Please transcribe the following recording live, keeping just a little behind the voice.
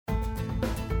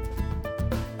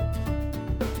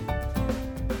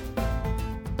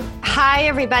Hi,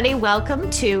 everybody. Welcome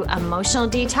to Emotional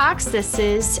Detox. This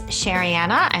is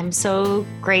Sharianna. I'm so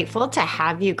grateful to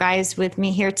have you guys with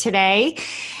me here today.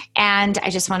 And I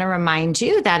just want to remind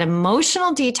you that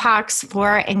Emotional Detox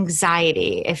for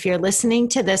Anxiety, if you're listening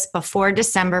to this before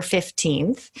December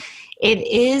 15th, it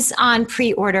is on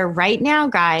pre-order right now,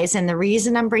 guys. And the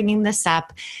reason I'm bringing this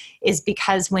up is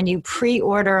because when you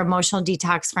pre-order Emotional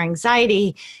Detox for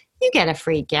Anxiety, you get a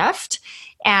free gift.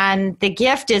 And the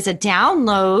gift is a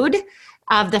download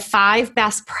of the 5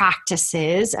 best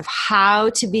practices of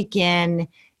how to begin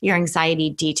your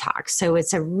anxiety detox. So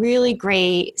it's a really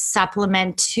great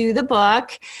supplement to the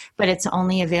book, but it's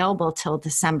only available till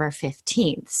December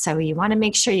 15th. So you want to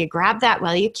make sure you grab that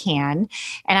while you can.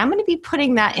 And I'm going to be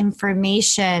putting that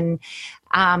information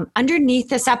underneath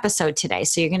this episode today.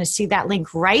 So you're going to see that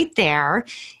link right there.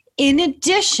 In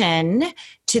addition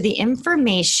to the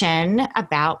information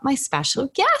about my special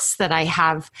guest that I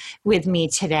have with me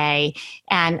today.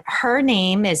 And her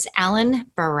name is Ellen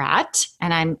Barrett.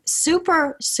 And I'm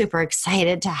super, super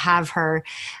excited to have her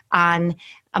on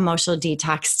Emotional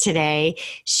Detox today.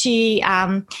 She's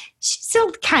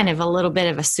still kind of a little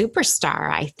bit of a superstar,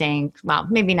 I think. Well,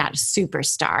 maybe not a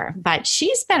superstar, but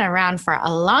she's been around for a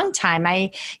long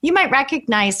time. You might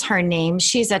recognize her name.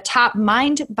 She's a top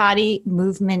mind-body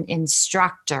movement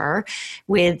instructor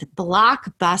with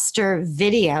blockbuster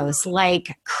videos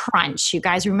like Crunch. You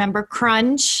guys remember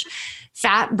Crunch?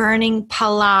 Fat-burning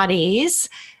Pilates,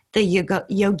 the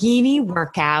Yogini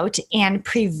workout, and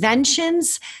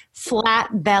Prevention's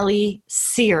Flat Belly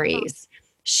series.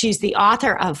 She's the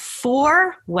author of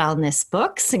 4 wellness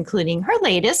books, including her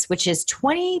latest, which is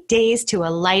 20 Days to a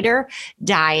Lighter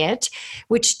Diet,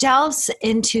 which delves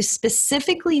into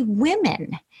specifically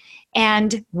women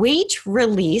and weight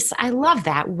release. I love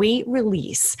that, weight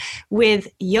release, with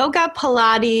yoga,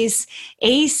 Pilates,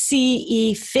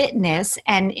 ACE Fitness,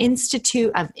 and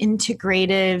Institute of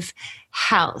Integrative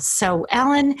Health. So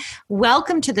Ellen,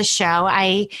 welcome to the show.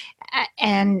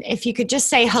 And if you could just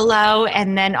say hello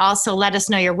and then also let us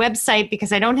know your website,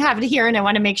 because I don't have it here and I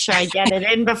want to make sure I get it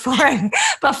in before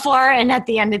and at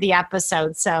the end of the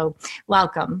episode. So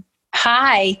welcome.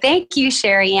 Hi, thank you,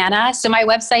 Sharianna. So my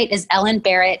website is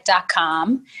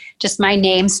ellenbarrett.com, just my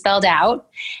name spelled out.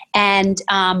 And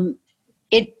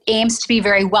it aims to be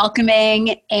very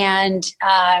welcoming and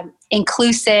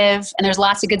inclusive, and there's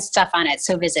lots of good stuff on it,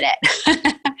 so visit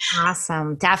it.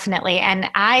 Awesome, definitely. And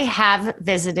I have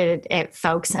visited it,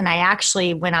 folks, and I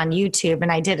actually went on YouTube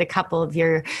and I did a couple of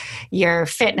your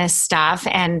fitness stuff,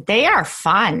 and they are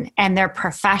fun and they're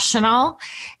professional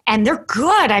and they're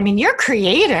good. I mean, you're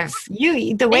creative.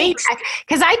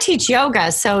 Because I teach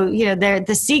yoga, so the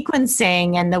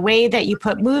sequencing and the way that you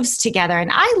put moves together,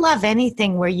 and I love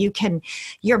anything where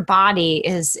your body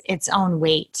is its own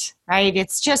weight, right?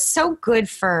 It's just so good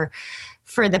for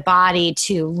the body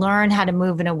to learn how to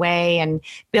move in a way and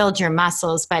build your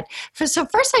muscles. So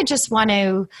first I just want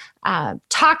to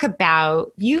talk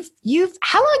about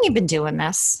how long you've been doing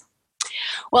this?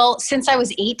 Well, since I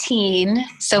was 18,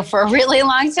 so for a really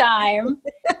long time.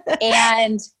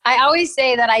 And I always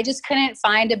say that I just couldn't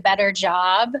find a better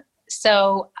job.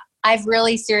 So I've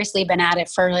really seriously been at it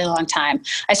for a really long time.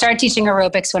 I started teaching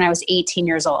aerobics when I was 18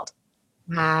 years old.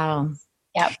 Wow.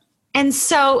 Yep. And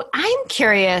so I'm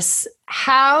curious,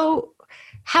 how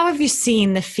have you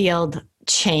seen the field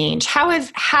change? How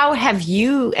have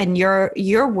you and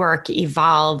your work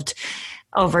evolved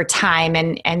over time?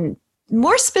 And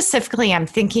more specifically, I'm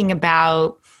thinking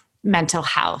about mental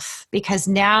health, because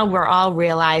now we're all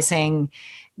realizing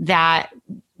that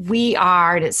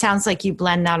and it sounds like you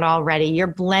blend that already. You're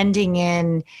blending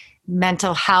in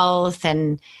mental health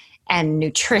and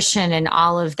nutrition and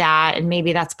all of that. And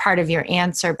maybe that's part of your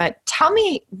answer, but tell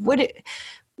me, what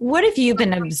have you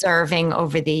been observing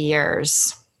over the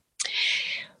years?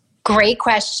 Great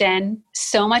question.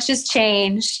 So much has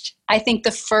changed. I think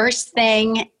the first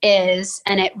thing is,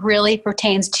 and it really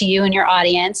pertains to you and your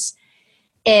audience,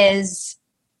 is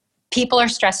people are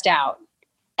stressed out.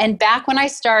 And back when I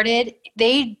started,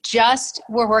 they just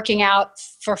were working out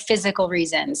for physical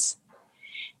reasons.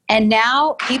 And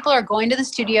now people are going to the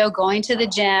studio, going to the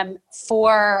gym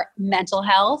for mental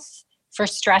health, for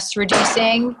stress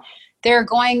reducing. They're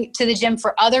going to the gym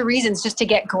for other reasons, just to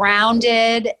get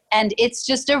grounded. And it's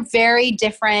just a very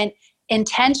different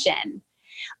intention.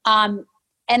 And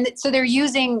so they're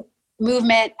using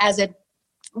movement as a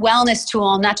wellness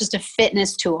tool, not just a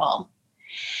fitness tool.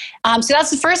 So that's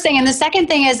the first thing. And the second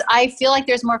thing is, I feel like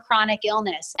there's more chronic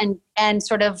illness and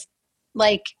sort of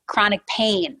like chronic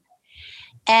pain.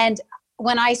 And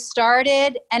when I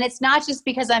started, and it's not just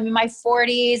because I'm in my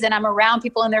 40s and I'm around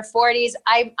people in their 40s,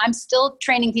 I'm still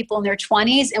training people in their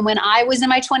 20s. And when I was in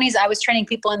my 20s, I was training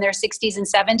people in their 60s and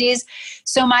 70s.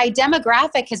 So my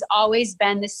demographic has always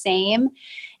been the same.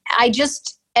 I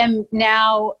just am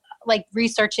now like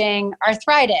researching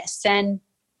arthritis and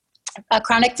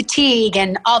chronic fatigue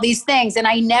and all these things. And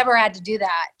I never had to do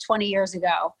that 20 years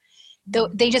ago.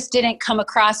 They just didn't come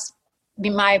across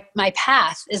my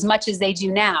path as much as they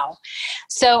do now.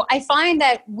 So I find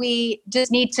that we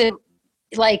just need to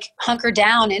like hunker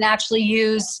down and actually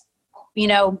use,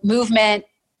 movement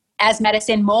as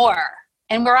medicine more.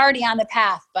 And we're already on the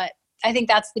path, but I think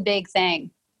that's the big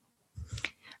thing.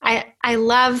 I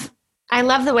love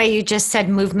the way you just said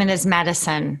movement is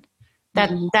medicine.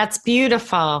 That's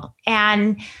beautiful.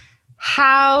 And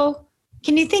how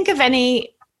can you think of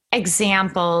any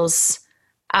examples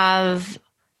of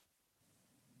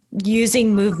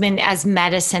using movement as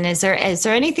medicine? Is there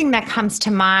anything that comes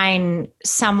to mind,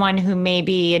 someone who may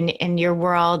be in your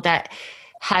world that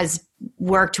has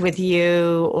worked with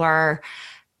you, or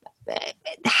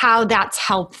how that's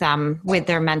helped them with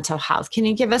their mental health? Can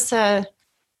you give us an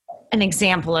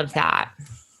example of that?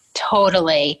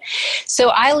 Totally. So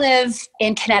I live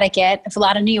in Connecticut. There's a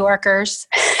lot of New Yorkers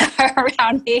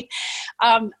around me.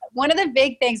 One of the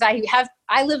big things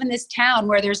I live in this town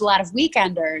where there's a lot of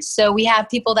weekenders. So we have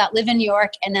people that live in New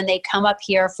York and then they come up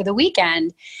here for the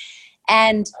weekend.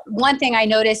 And one thing I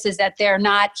notice is that they're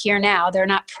not here now. They're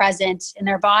not present in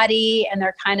their body and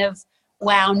they're kind of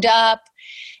wound up.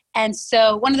 And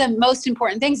so one of the most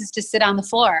important things is to sit on the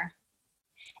floor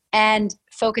and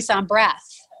focus on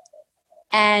breath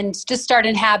and just start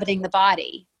inhabiting the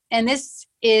body. And this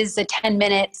is a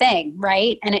 10-minute thing,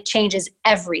 right? And it changes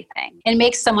everything. It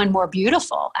makes someone more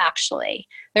beautiful, actually.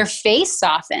 Their face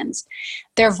softens.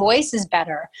 Their voice is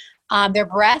better. Their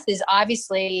breath is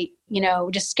obviously,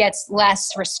 just gets less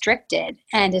restricted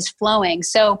and is flowing.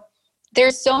 So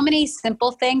there's so many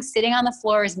simple things. Sitting on the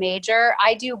floor is major.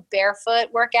 I do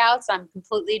barefoot workouts. I'm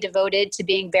completely devoted to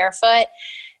being barefoot.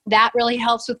 That really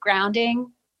helps with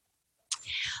grounding.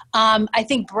 I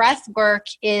think breath work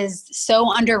is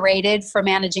so underrated for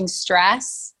managing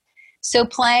stress. So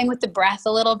playing with the breath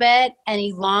a little bit and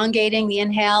elongating the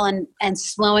inhale and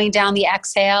slowing down the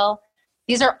exhale.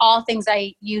 These are all things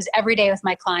I use every day with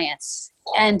my clients.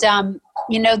 And,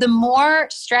 the more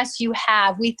stress you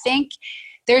have, we think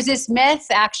there's this myth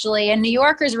actually, and New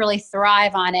Yorkers really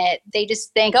thrive on it. They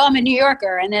just think, I'm a New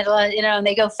Yorker, and it'll, and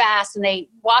they go fast and they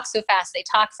walk so fast, they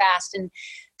talk fast, and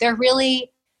they're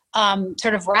really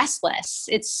sort of restless.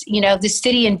 It's, the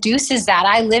city induces that.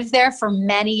 I lived there for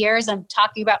many years. I'm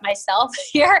talking about myself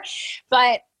here,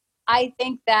 but I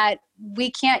think that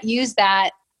we can't use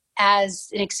that as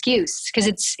an excuse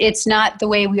because it's not the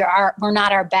way we are. We're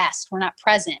not our best. We're not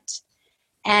present.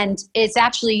 And it's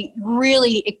actually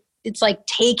really, it's like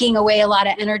taking away a lot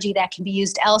of energy that can be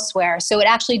used elsewhere. So it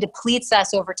actually depletes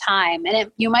us over time.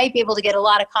 And you might be able to get a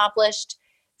lot accomplished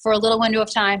for a little window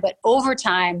of time, but over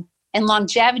time, and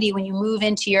longevity, when you move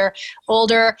into your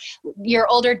older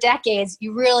decades,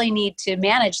 you really need to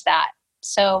manage that.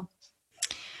 So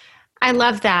I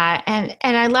love that. And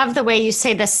I love the way you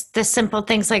say this, the simple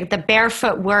things like the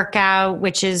barefoot workout,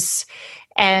 which is,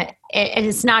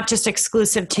 it's not just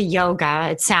exclusive to yoga.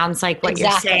 It sounds like what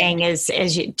Exactly. you're saying is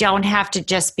you don't have to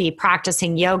just be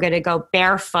practicing yoga to go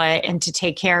barefoot and to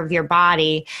take care of your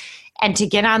body and to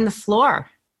get on the floor.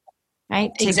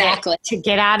 Right? Exactly. To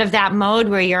get out of that mode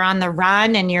where you're on the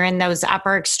run and you're in those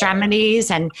upper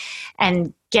extremities and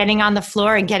getting on the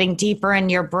floor and getting deeper in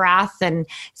your breath. And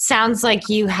sounds like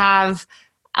you have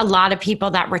a lot of people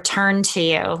that return to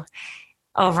you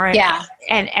over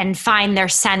and find their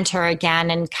center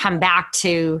again and come back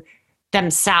to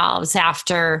themselves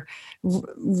after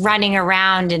running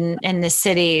around in the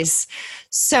cities.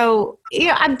 So,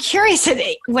 I'm curious,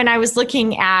 when I was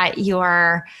looking at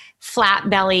your flat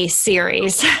belly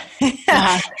series,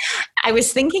 I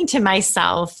was thinking to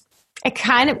myself, it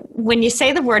kind of, when you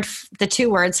say the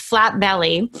two words flat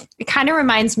belly, it kind of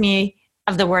reminds me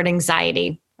of the word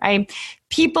anxiety, right?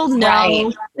 People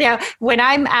know, when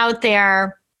I'm out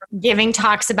there giving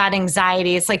talks about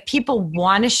anxiety, it's like people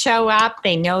want to show up.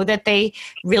 They know that they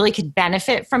really could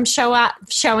benefit from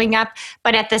showing up,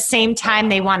 but at the same time,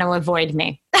 they want to avoid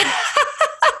me.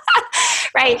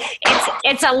 Right.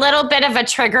 It's a little bit of a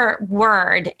trigger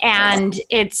word, and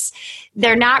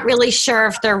they're not really sure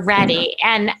if they're ready.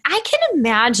 And I can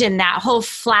imagine that whole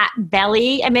flat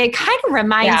belly. I mean, it kind of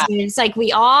reminds me, it's like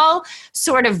we all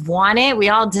sort of want it. We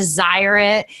all desire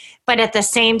it. But at the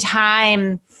same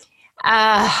time,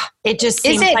 It just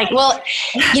Is seems it? like, Well,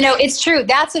 it's true. It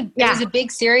yeah. was a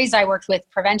big series. I worked with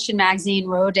Prevention Magazine,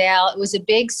 Rodale. It was a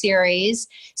big series.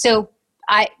 So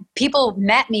people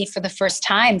met me for the first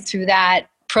time through that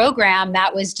program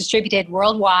that was distributed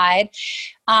worldwide.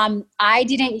 I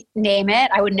didn't name it.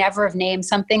 I would never have named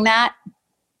something that.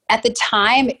 At the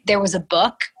time, there was a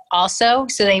book also.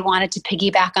 So they wanted to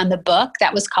piggyback on the book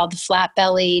that was called The Flat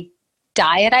Belly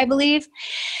Diet, I believe.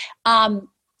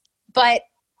 But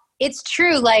it's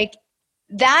true. Like,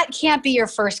 that can't be your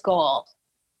first goal.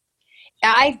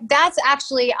 I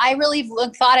really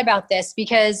thought about this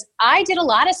because I did a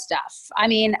lot of stuff. I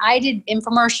mean, I did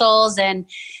infomercials, and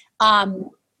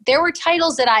there were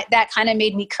titles that kind of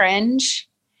made me cringe.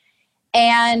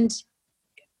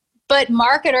 But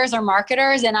marketers are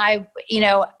marketers. And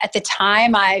at the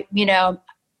time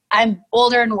I'm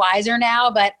older and wiser now,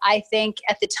 but I think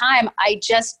at the time I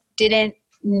just didn't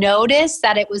notice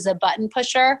that it was a button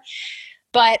pusher.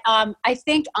 But I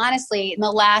think, honestly, in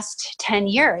the last 10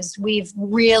 years, we've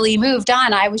really moved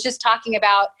on. I was just talking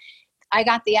about, I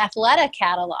got the Athleta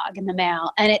catalog in the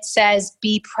mail, and it says,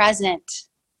 be present,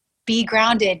 be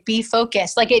grounded, be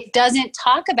focused. Like, it doesn't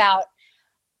talk about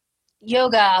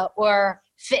yoga or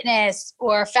fitness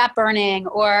or fat burning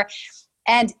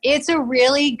and it's a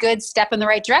really good step in the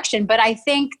right direction. But I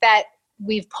think that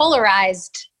we've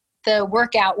polarized the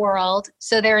workout world.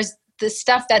 So there's the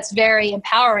stuff that's very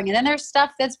empowering, and then there's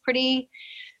stuff that's pretty,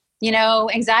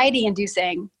 anxiety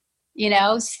inducing.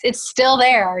 It's still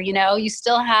there. You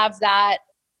still have that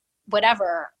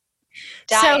whatever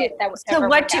diet that was ever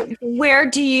where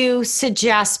do you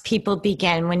suggest people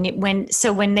begin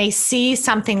when they see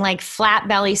something like Flat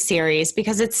Belly Series,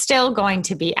 because it's still going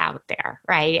to be out there,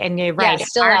 right? And you're right,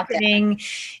 still marketing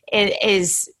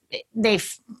is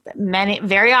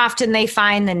very often they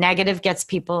find the negative gets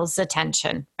people's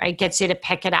attention, right? Gets you to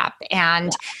pick it up.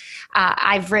 And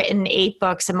I've written 8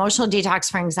 books. Emotional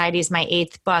Detox for Anxiety is my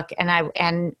 8th book.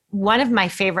 And one of my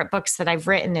favorite books that I've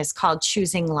written is called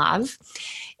Choosing Love.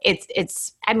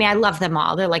 I love them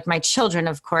all. They're like my children,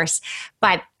 of course,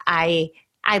 but I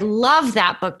love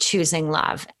that book, Choosing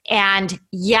Love. And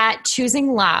yet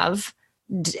Choosing Love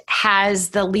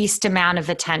has the least amount of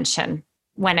attention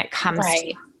when it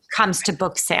comes to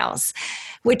book sales,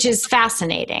 which is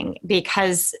fascinating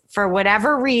because for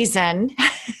whatever reason,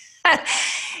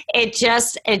 it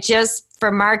just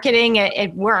for marketing,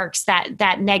 it works,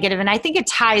 that negative. And I think it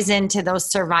ties into those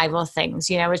survival things.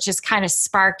 It's just kind of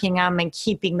sparking them and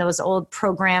keeping those old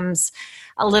programs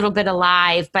a little bit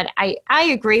alive. But I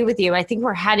agree with you. I think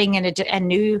we're heading in a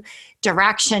new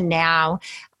direction now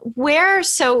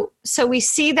so we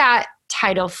see that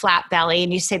title, Flat Belly,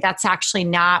 and you say that's actually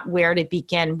not where to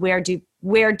begin. Where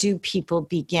do people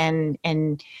begin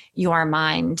in your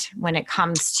mind when it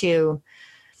comes to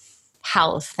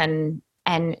health and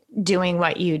doing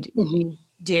what you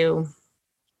do?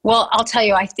 Well, I'll tell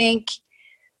you, I think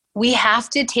we have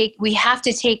to take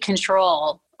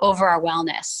control over our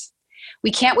wellness.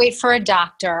 We can't wait for a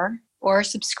doctor or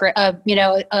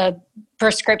a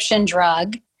prescription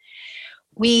drug.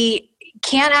 We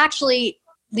can't actually,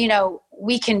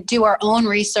 we can do our own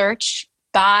research,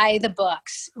 buy the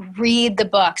books, read the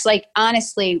books. Like,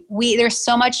 honestly, there's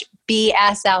so much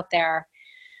BS out there.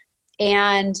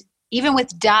 And even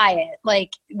with diet,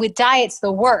 diet's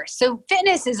the worst. So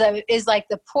fitness is like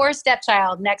the poor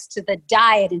stepchild next to the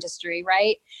diet industry,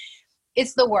 right?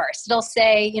 It's the worst. It'll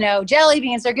say, jelly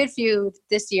beans are good for you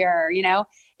this year.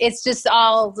 It's just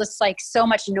all just like so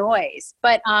much noise.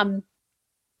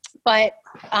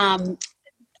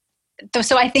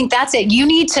 So I think that's it. You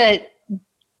need to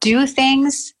do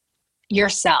things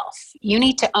yourself. You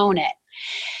need to own it.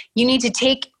 You need to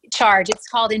take charge. It's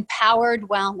called empowered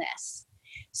wellness.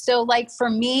 So like for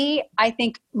me, I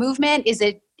think movement is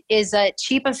a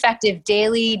cheap, effective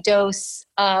daily dose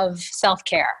of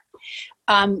self-care.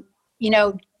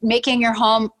 Making your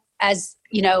home as,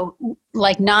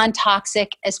 like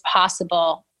non-toxic as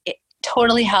possible. It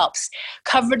totally helps.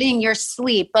 Covering your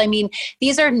sleep. I mean,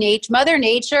 these are Mother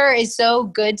Nature is so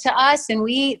good to us, and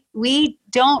we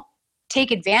don't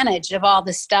take advantage of all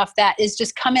the stuff that is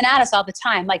just coming at us all the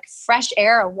time, like fresh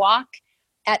air, a walk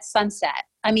at sunset.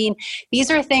 I mean, these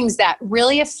are things that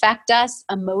really affect us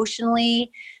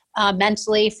emotionally,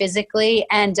 mentally, physically,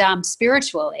 and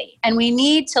spiritually. And we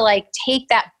need to take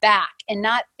that back and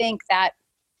not think that,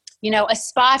 a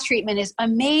spa treatment is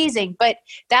amazing, but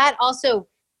that also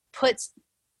puts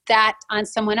that on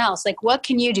someone else. Like, what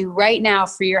can you do right now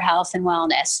for your health and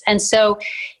wellness? And so,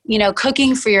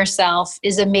 cooking for yourself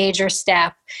is a major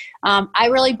step. I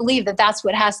really believe that that's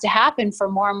what has to happen for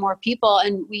more and more people.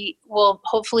 And we will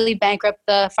hopefully bankrupt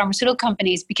the pharmaceutical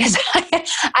companies, because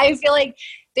I feel like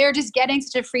they're just getting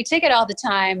such a free ticket all the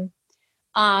time.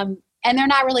 And they're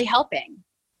not really helping.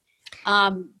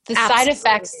 The side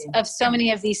effects of so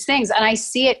many of these things. And I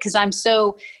see it because I'm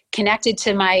so connected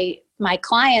to my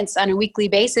clients on a weekly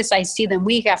basis. I see them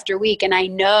week after week, and I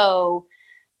know,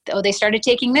 they started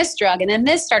taking this drug, and then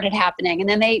this started happening, and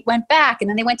then they went back, and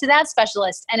then they went to that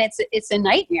specialist, and it's a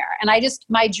nightmare. And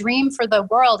my dream for the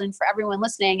world and for everyone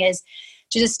listening is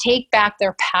to just take back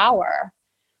their power,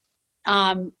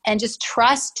 and just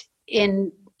trust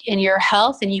in your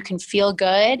health, and you can feel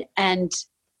good and,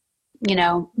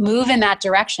 move in that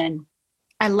direction.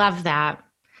 I love that.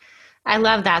 I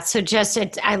love that. So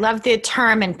I love the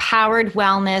term empowered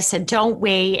wellness, and don't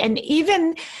wait. And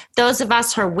even those of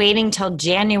us who are waiting till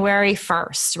January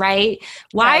 1st, right?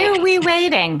 Why are we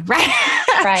waiting? Right.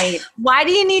 Right. Why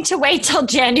do you need to wait till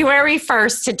January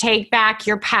 1st to take back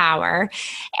your power?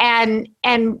 And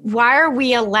why are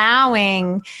we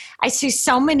allowing, I see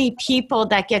so many people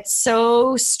that get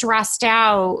so stressed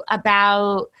out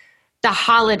about the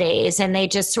holidays, and they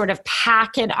just sort of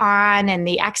pack it on, and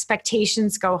the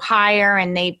expectations go higher,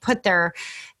 and they put their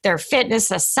fitness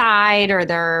aside, or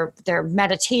their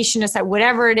meditation aside,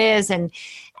 whatever it is. And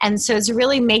so it's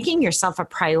really making yourself a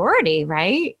priority,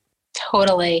 right?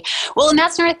 Totally. Well, and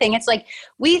that's another thing. It's like,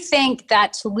 we think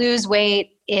that to lose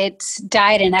weight, it's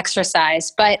diet and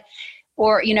exercise,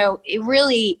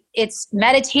 it's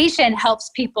meditation helps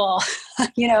people,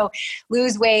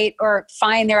 lose weight or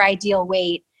find their ideal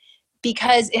weight,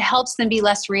 because it helps them be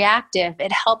less reactive.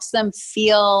 It helps them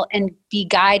feel and be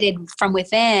guided from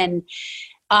within.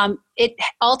 It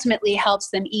ultimately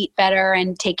helps them eat better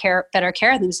and take better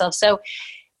care of themselves. So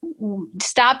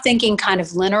stop thinking kind of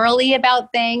linearly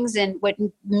about things, and what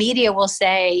media will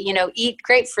say, eat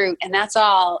grapefruit and that's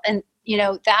all. And,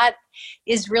 that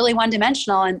is really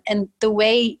one-dimensional. And the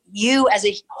way you as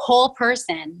a whole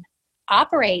person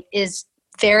operate is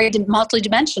very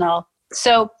multidimensional.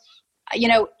 So,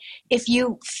 if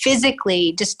you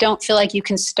physically just don't feel like you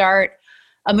can start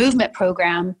a movement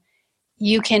program,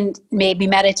 you can maybe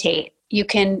meditate. You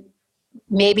can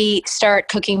maybe start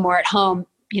cooking more at home.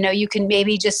 You can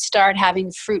maybe just start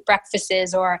having fruit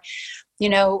breakfasts, or,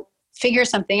 figure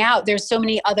something out. There's so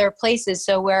many other places.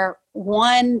 So where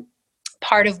one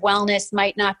part of wellness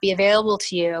might not be available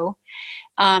to you,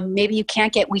 maybe you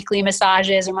can't get weekly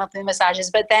massages or monthly massages,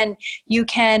 but then you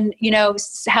can,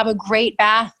 have a great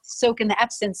bath, soak in the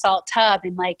Epsom salt tub,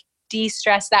 and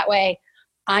de-stress that way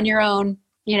on your own,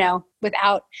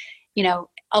 without,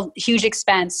 a huge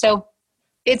expense. So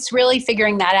it's really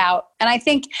figuring that out. And I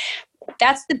think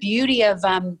that's the beauty of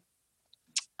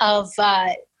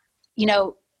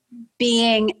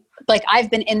being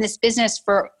I've been in this business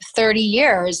for 30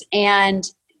 years, and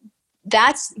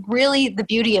that's really the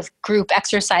beauty of group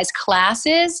exercise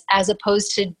classes as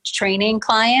opposed to training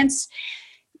clients.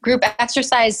 Group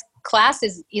exercise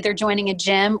classes, either joining a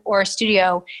gym or a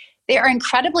studio, they are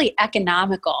incredibly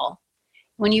economical.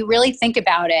 When you really think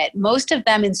about it, most of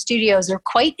them in studios are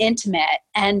quite intimate,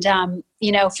 and, $15,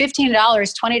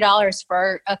 $20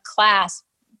 for a class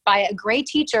by a great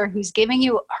teacher who's giving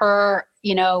you her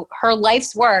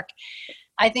life's work.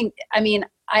 I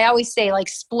always say,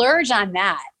 splurge on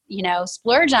that.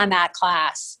 Splurge on that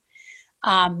class.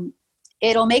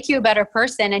 It'll make you a better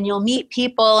person, and you'll meet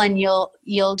people, and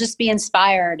you'll just be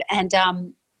inspired. And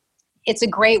it's a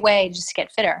great way to just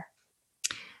get fitter.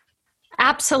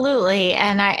 Absolutely.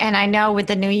 And I know with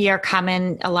the new year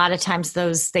coming, a lot of times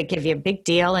they give you a big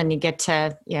deal, and you get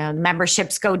to,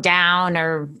 memberships go down,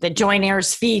 or the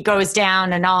joiner's fee goes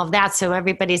down, and all of that. So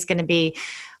everybody's going to be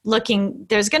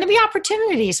there's going to be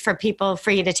opportunities for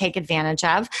you to take advantage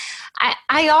of.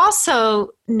 I also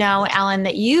know, Ellen,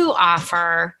 that you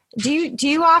offer, do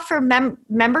you offer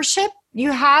membership?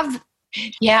 You have?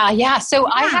 Yeah. So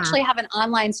I actually have an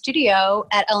online studio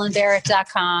at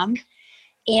ellenbarrett.com.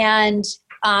 And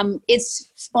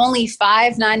it's only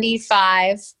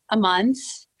 $5.95 a month.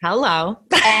 Hello.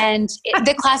 And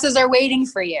the classes are waiting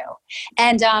for you.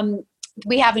 And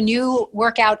we have a new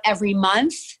workout every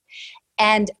month.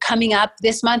 And coming up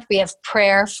this month, we have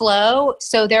prayer flow.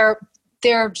 So they're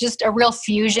just a real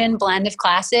fusion blend of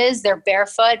classes. They're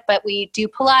barefoot, but we do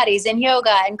Pilates and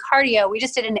yoga and cardio. We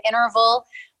just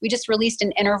released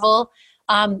an interval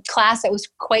class that was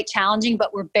quite challenging,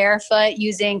 but we're barefoot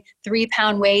using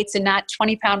 3-pound weights and not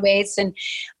 20-pound weights. And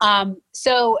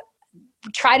so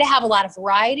try to have a lot of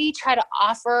variety, try to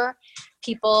offer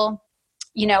people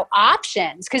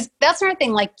options. Cause that's another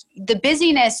thing, like the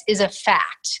busyness is a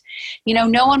fact,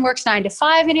 no one works 9 to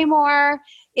 5 anymore.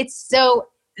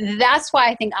 That's why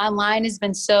I think online has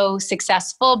been so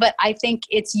successful, but I think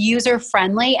it's user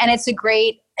friendly and it's a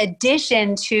great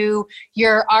addition to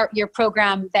your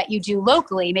program that you do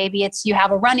locally. Maybe it's you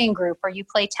have a running group or you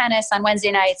play tennis on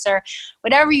Wednesday nights or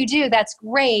whatever you do. That's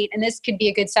great. And this could be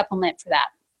a good supplement for that.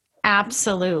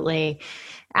 Absolutely.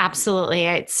 Absolutely.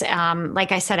 It's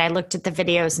like I said, I looked at the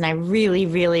videos and I really,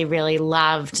 really, really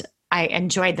I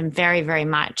enjoyed them very, very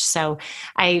much. So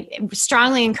I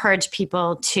strongly encourage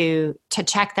people to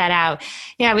check that out.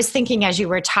 I was thinking as you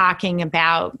were talking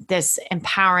about this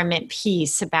empowerment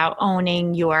piece about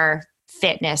owning your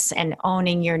fitness and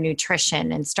owning your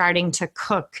nutrition and starting to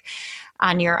cook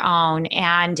on your own.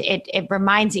 And it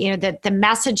reminds you that the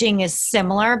messaging is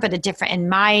similar, but a different, in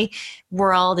my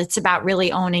world, it's about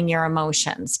really owning your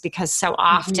emotions, because so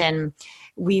often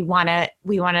we want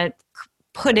to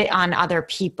put it on other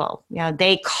people.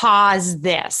 They cause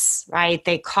this, right?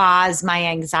 They cause my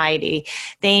anxiety.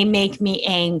 They make me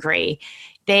angry.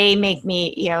 They make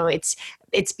me,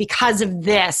 it's because of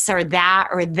this or that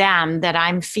or them that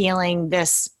I'm feeling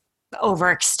this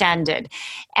overextended.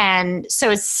 And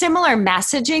so it's similar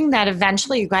messaging that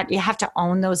eventually you have to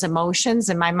own those emotions.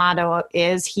 And my motto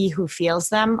is, he who feels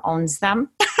them owns them.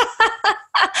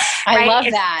 I love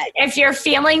that. If you're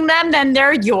feeling them, then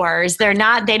they're yours. They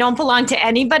don't belong to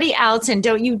anybody else. And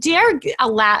don't you dare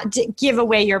give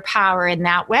away your power in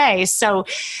that way. So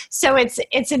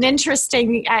it's an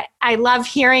interesting, I love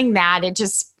hearing that. It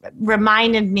just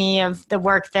reminded me of the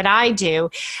work that I do.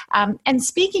 And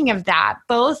speaking of that,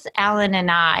 both Ellen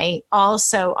and I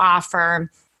also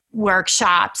offer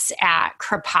workshops at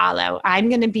Crepalo. I'm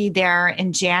going to be there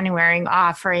in January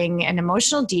offering an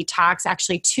emotional detox,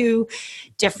 actually 2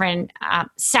 different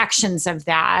sections of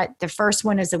that. The first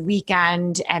one is a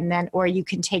weekend, or you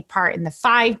can take part in the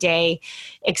 5-day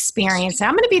experience. And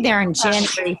I'm going to be there in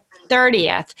January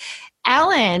 30th.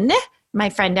 My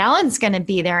friend Ellen's going to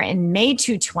be there in May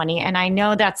 2020. And I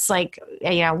know that's like,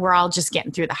 we're all just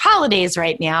getting through the holidays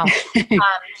right now.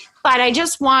 But I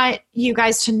just want you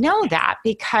guys to know that,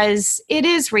 because it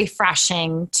is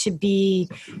refreshing to be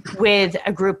with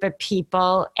a group of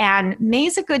people, and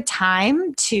May's a good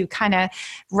time to kind of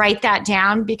write that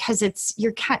down, because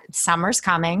summer's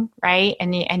coming, right?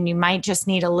 And you might just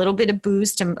need a little bit of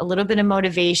boost and a little bit of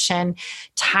motivation,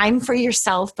 time for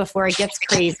yourself before it gets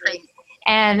crazy.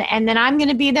 And then I'm going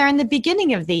to be there in the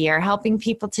beginning of the year, helping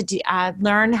people to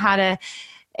learn how to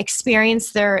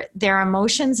experience their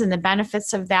emotions and the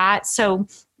benefits of that. So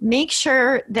make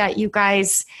sure that you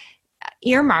guys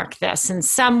earmark this in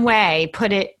some way,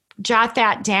 jot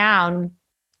that down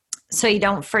so you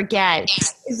don't forget.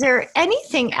 Is there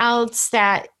anything else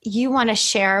that you want to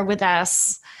share with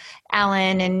us,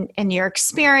 Ellen, and your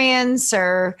experience,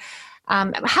 or how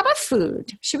about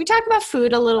food? Should we talk about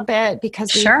food a little bit?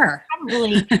 Because we haven't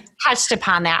really touched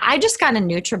upon that. I just got a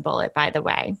NutriBullet, by the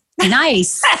way.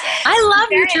 Nice. I love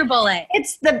NutriBullet.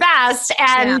 It's the best.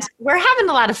 And we're having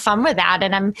a lot of fun with that.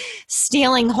 And I'm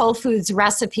stealing Whole Foods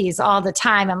recipes all the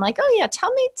time. I'm like, oh yeah,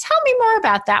 tell me more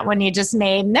about that one you just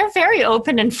made. And they're very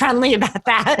open and friendly about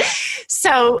that.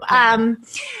 So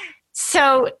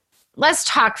let's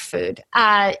talk food.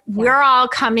 We're all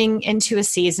coming into a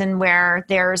season where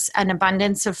there's an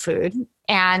abundance of food,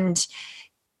 and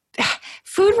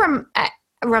food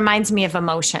reminds me of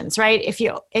emotions, right? If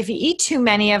you eat too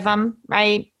many of them,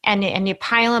 right, and you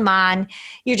pile them on,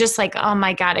 you're just like, oh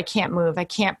my God, I can't move, I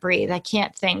can't breathe, I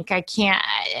can't think,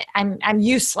 I'm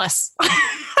useless.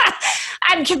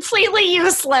 I'm completely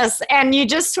useless, and you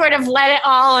just sort of let it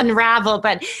all unravel.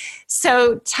 But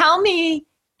so tell me,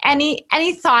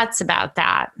 any thoughts about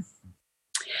that?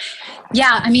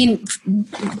 Yeah, I mean,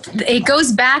 it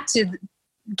goes back to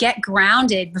get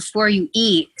grounded before you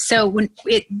eat. So when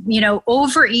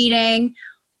overeating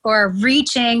or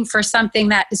reaching for something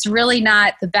that is really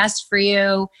not the best for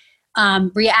you,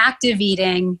 reactive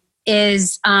eating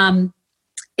is a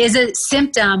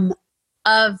symptom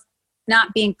of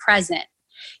not being present.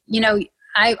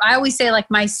 I always say, like,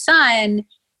 my son,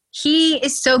 he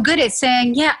is so good at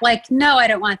saying, yeah, like, no, I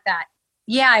don't want that.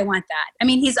 Yeah, I want that. I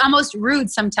mean, he's almost rude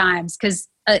sometimes because,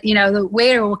 the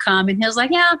waiter will come and he's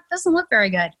like, yeah, it doesn't look very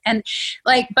good. And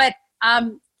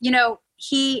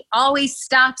he always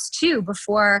stops too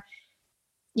before,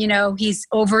 he's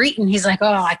overeaten. He's like,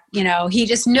 he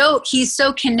just he's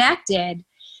so connected.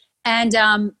 And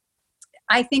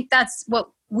I think that's what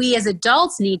we as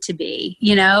adults need to be,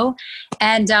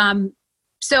 and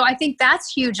so I think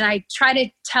that's huge. And I try to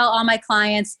tell all my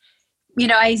clients,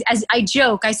 as I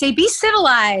joke, I say, be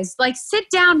civilized, like sit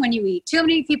down when you eat. Too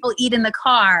many people eat in the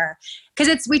car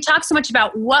because we talk so much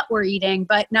about what we're eating,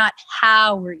 but not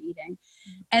how we're eating.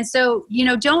 And so,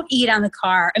 don't eat on the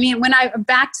car. I mean,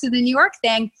 back to the New York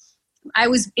thing, I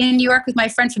was in New York with my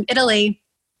friend from Italy.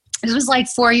 It was like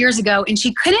 4 years ago, and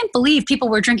she couldn't believe people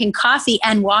were drinking coffee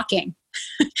and walking.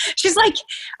 She's like,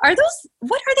 what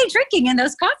are they drinking in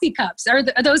those coffee cups? Are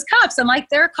those cups? I'm like,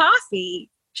 they're coffee.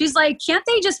 She's like, can't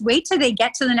they just wait till they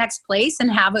get to the next place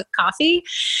and have a coffee?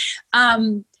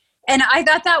 And I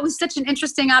thought that was such an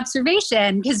interesting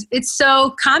observation because it's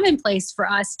so commonplace for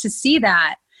us to see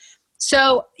that.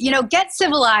 So, get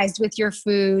civilized with your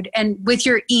food and with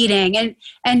your eating,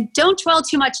 and don't dwell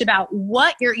too much about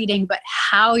what you're eating, but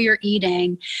how you're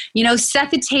eating. Set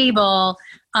the table,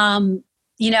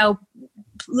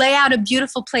 lay out a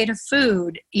beautiful plate of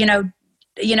food. I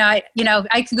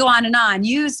could go on and on.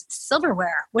 Use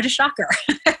silverware. What a shocker.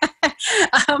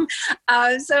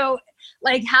 So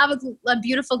like have a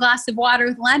beautiful glass of water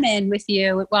with lemon with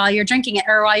you while you're drinking it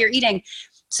or while you're eating.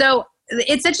 So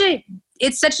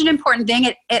it's such an important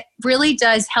thing. It really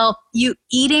does help you.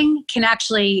 Eating can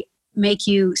actually make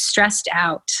you stressed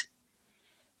out,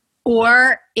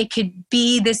 or it could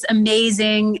be this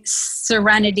amazing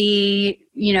serenity,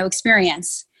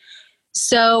 experience.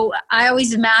 So I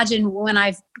always imagine when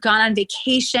I've gone on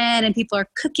vacation and people are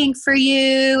cooking for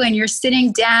you and you're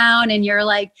sitting down and you're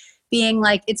like being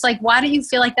like, it's like, why don't you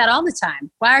feel like that all the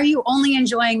time? Why are you only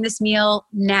enjoying this meal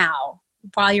now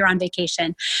while you're on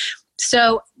vacation?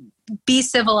 So be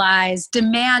civilized,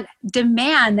 demand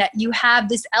that you have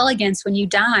this elegance when you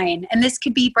dine. And this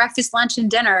could be breakfast, lunch, and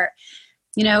dinner,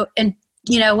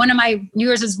 one of my New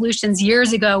Year's resolutions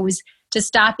years ago was to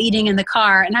stop eating in the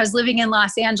car. And I was living in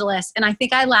Los Angeles. And I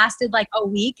think I lasted like a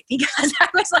week because I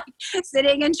was like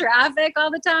sitting in traffic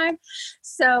all the time.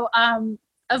 So,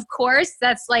 of course,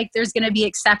 that's like, there's going to be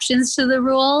exceptions to the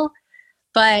rule,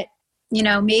 but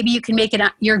maybe you can make it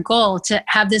your goal to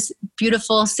have this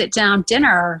beautiful sit down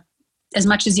dinner as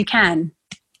much as you can.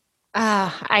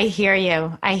 I hear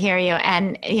you.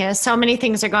 And, so many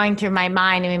things are going through my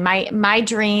mind. I mean, my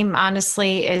dream,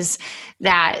 honestly, is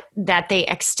that they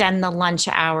extend the lunch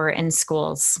hour in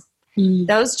schools.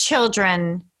 Those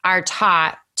children are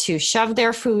taught to shove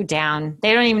their food down.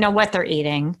 They don't even know what they're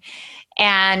eating,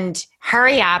 and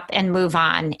hurry up and move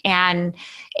on. And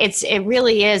it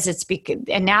really is.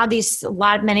 And now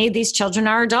many of these children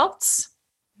are adults.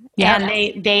 Yeah.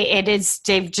 And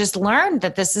they've just learned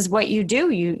that this is what you do.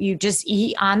 You just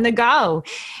eat on the go.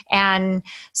 And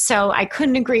so I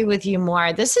couldn't agree with you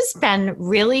more. This has been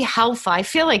really helpful. I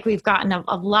feel like we've gotten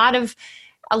a lot of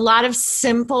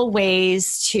simple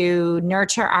ways to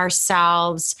nurture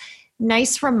ourselves.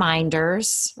 Nice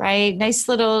reminders, right? Nice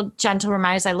little gentle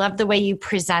reminders. I love the way you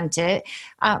present it.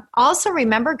 Also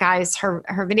remember, guys, her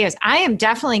videos. I am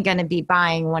definitely going to be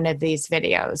buying one of these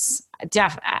videos.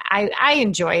 I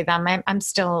enjoy them. I'm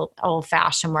still old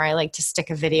fashioned where I like to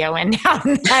stick a video in now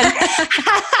and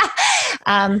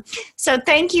then. So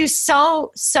thank you so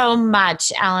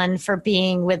much, Ellen, for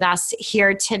being with us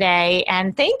here today.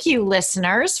 And thank you,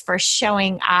 listeners, for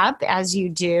showing up as you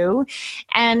do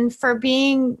and for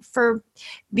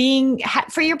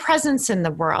your presence in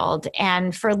the world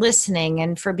and for listening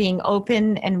and for being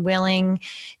open and willing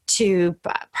to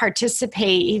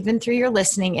participate even through your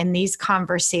listening in these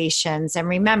conversations. And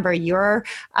remember, your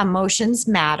emotions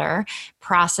matter.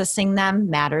 Processing them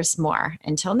matters more.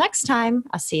 Until next time,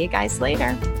 I'll see you guys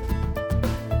later.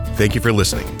 Thank you for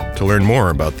listening. To learn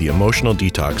more about the Emotional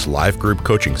Detox live group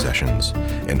coaching sessions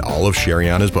and all of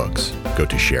Sherianna's books, go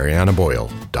to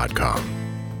sheriannaboyle.com.